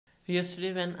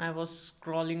Yesterday, when I was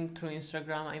scrolling through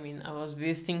Instagram, I was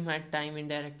wasting my time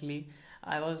indirectly.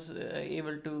 I was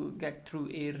able to get through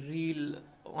a reel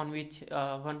on which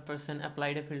one person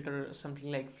applied a filter, something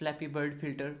like Flappy Bird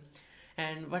filter.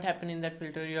 And what happened in that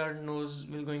filter? Your nose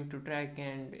will going to track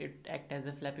and it act as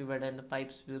a Flappy Bird, and the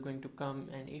pipes will going to come.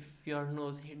 And if your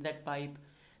nose hit that pipe,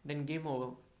 then game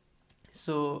over.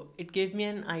 So it gave me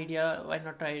an idea, why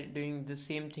not try doing the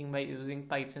same thing by using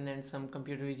Python and some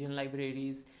computer vision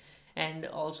libraries. And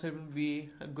also it will be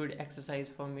a good exercise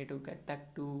for me to get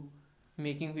back to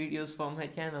making videos for my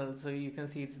channel. So you can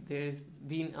see there's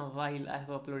been a while I have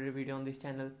uploaded a video on this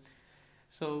channel.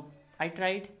 So I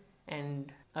tried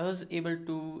and I was able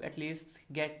to at least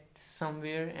get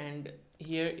somewhere, and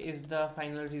here is the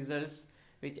final results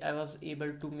which I was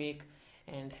able to make.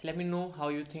 And let me know how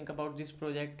you think about this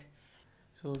project.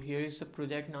 So here is the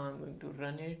project. Now I'm going to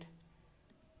run it.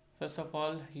 First of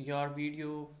all, your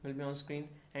video will be on screen,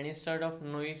 and instead of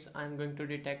noise I'm going to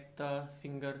detect the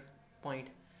finger point.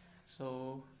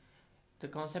 So the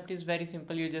concept is very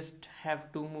simple. You just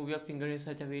have to move your finger in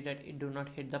such a way that it do not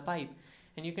hit the pipe,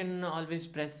 and you can always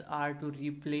press R to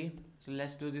replay. So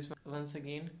let's do this once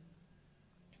again.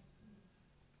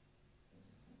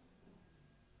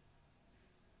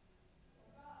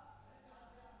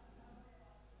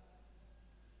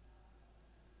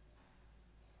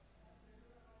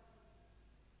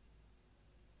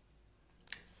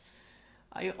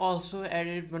 I also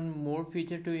added one more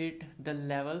feature to it, the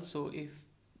level. So if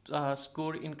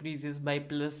score increases by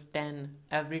 +10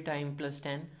 every time,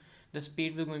 +10, the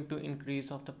speed will going to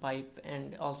increase of the pipe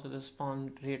and also the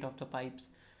spawn rate of the pipes.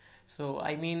 So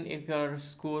if your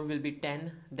score will be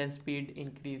 10, then speed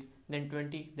increase, then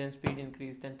 20, then speed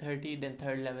increase, then 30, then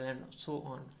third level, and so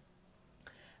on.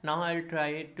 Now I'll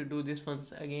try to do this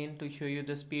once again to show you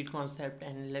the speed concept,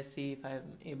 and let's see if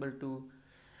I'm able to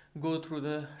go through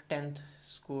the 10th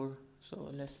score. So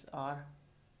let's R.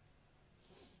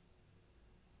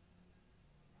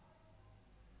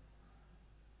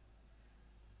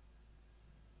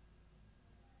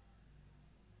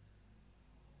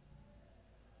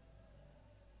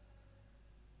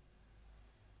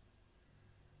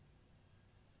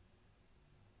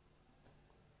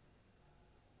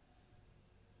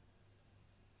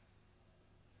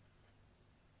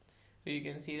 So you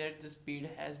can see that the speed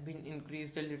has been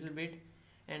increased a little bit,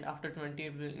 and after 20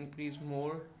 it will increase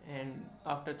more, and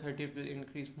after 30 it will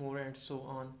increase more, and so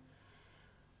on.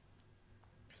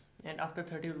 And after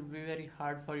 30 it will be very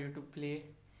hard for you to play.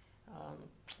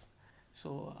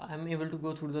 So I'm able to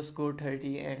go through the score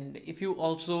 30, and if you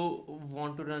also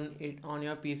want to run it on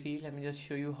your PC, let me just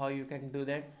show you how you can do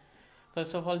that.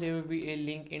 First of all, there will be a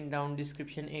link in down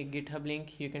description, a GitHub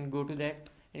link. You can go to that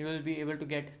and you will be able to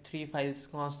get 3 files: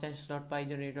 constants.py,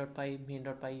 generate.py,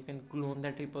 main.py. You can clone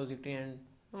that repository and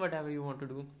whatever you want to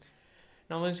do.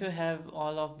 Now once you have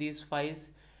all of these files,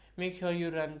 make sure you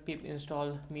run pip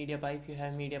install Mediapipe. You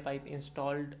have Mediapipe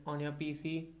installed on your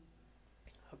PC.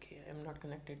 Okay, I'm not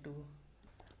connected to.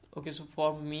 Okay, so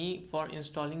for me, for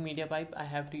installing Mediapipe, I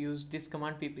have to use this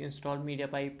command, pip install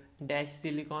Mediapipe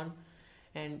 -silicon.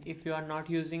 And if you are not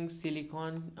using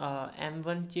silicon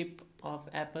M1 chip of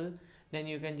Apple, then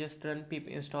you can just run pip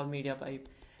install Mediapipe.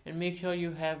 And make sure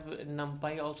you have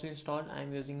NumPy also installed.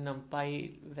 I'm using NumPy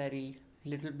very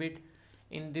little bit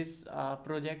in this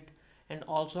project, and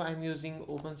also I'm using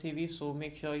OpenCV, so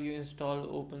make sure you install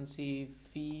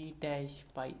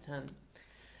OpenCV-Python.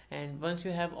 And once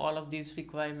you have all of these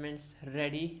requirements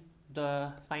ready, the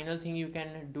final thing you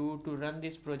can do to run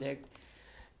this project,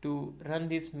 to run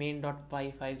this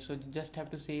main.py file, so you just have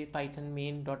to say python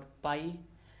main.py,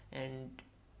 and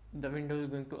the window is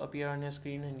going to appear on your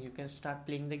screen, and you can start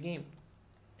playing the game.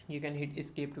 You can hit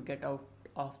escape to get out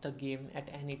of the game at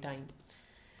any time.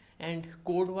 And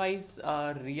code wise,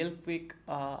 real quick,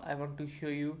 I want to show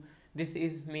you, this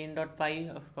is main.py.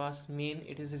 Of course, main,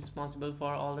 it is responsible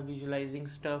for all the visualizing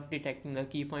stuff, detecting the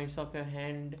key points of your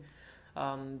hand,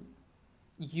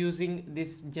 using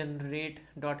this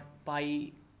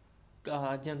generate.py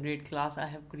generate class I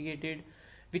have created,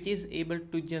 which is able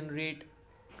to generate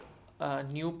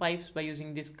new pipes by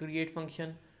using this create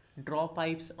function, draw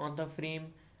pipes on the frame,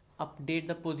 update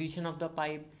the position of the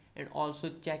pipe, and also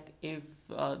check if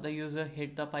the user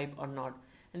hit the pipe or not.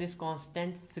 And this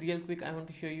constants, real quick, I want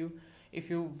to show you. If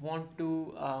you want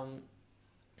to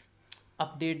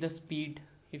update the speed,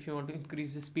 if you want to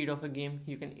increase the speed of a game,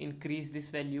 you can increase this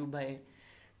value by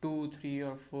 2, 3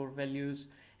 or 4 values.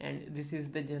 And this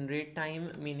is the generate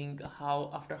time, meaning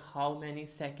after how many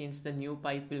seconds the new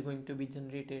pipe will going to be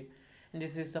generated. And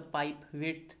this is the pipe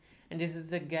width, and this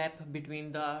is the gap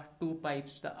between the two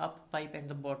pipes, the up pipe and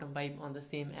the bottom pipe on the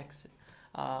same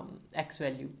x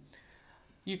value.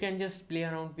 You can just play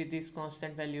around with these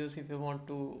constant values if you want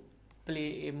to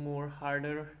play a more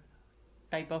harder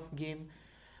type of game.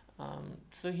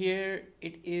 So here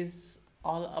it is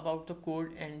all about the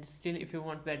code, and still if you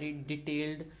want very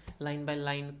detailed line by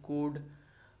line code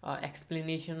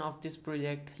explanation of this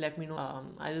project, let me know.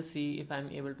 I'll see if I'm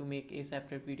able to make a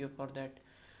separate video for that.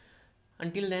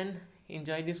 Until then,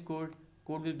 enjoy this code.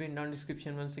 Code will be in down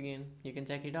description once again. You can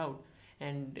check it out,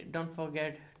 and don't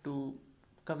forget to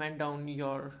comment down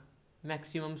your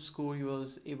maximum score you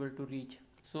was able to reach.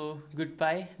 So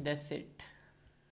goodbye, that's it.